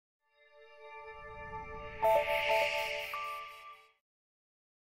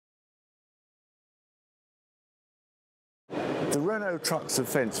The Renault Trucks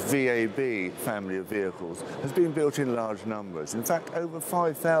Defence VAB family of vehicles has been built in large numbers. In fact, over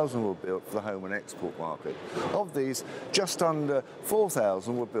 5,000 were built for the home and export market. Of these, just under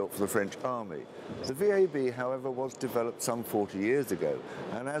 4,000 were built for the French Army. The VAB, however, was developed some 40 years ago,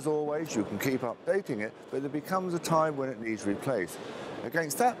 and as always, you can keep updating it, but there becomes a time when it needs replaced.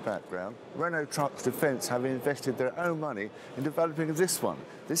 Against that background, Renault Trucks Defence have invested their own money in developing this one.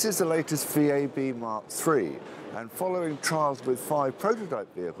 This is the latest VAB Mark III, and following trials with 5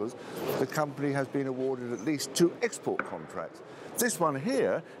 prototype vehicles, the company has been awarded at least 2 export contracts. This one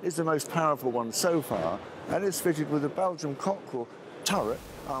here is the most powerful one so far, and is fitted with a Belgian Cockerel turret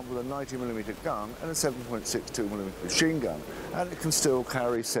armed with a 90mm gun and a 7.62mm machine gun, and it can still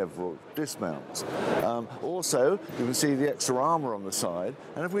carry several dismounts. Also, you can see the extra armour on the side,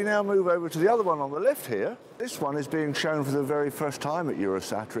 and if we now move over to the other one on the left here, this one is being shown for the very first time at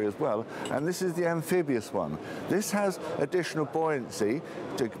Eurosatory as well, and this is the amphibious one. This has additional buoyancy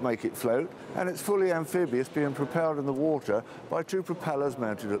to make it float, and it's fully amphibious, being propelled in the water by 2 propellers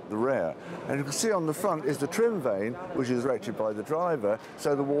mounted at the rear. And you can see on the front is the trim vane, which is directed by the driver,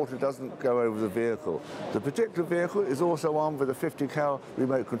 so the water doesn't go over the vehicle. The particular vehicle is also armed with a 50 cal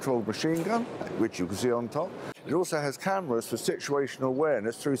remote-controlled machine gun, which you can see on top. It also has cameras for situational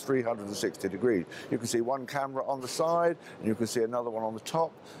awareness through 360 degrees. You can see one camera on the side, and you can see another one on the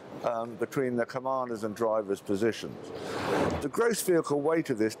top, between the commander's and driver's positions. The gross vehicle weight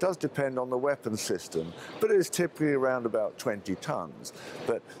of this does depend on the weapon system, but it is typically around about 20 tons.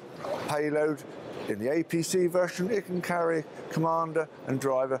 But payload, in the APC version, it can carry commander and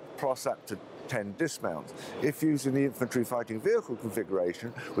driver plus up to 10 dismounts. If used in the infantry fighting vehicle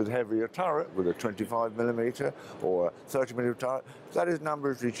configuration with a heavier turret, with a 25mm or a 30mm turret, that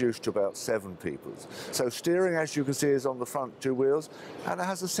number is reduced to about 7 people. So steering, as you can see, is on the front 2 wheels, and it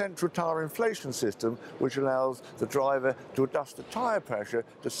has a central tyre inflation system which allows the driver to adjust the tyre pressure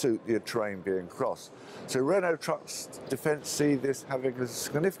to suit the terrain being crossed. So Renault Trucks Defence see this having a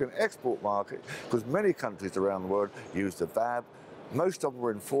significant export market because many countries around the world use the VAB. Most of them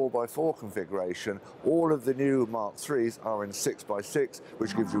are in 4x4 configuration. All of the new Mark IIIs are in 6x6,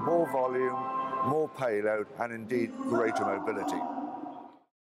 which gives you more volume, more payload, and indeed greater mobility.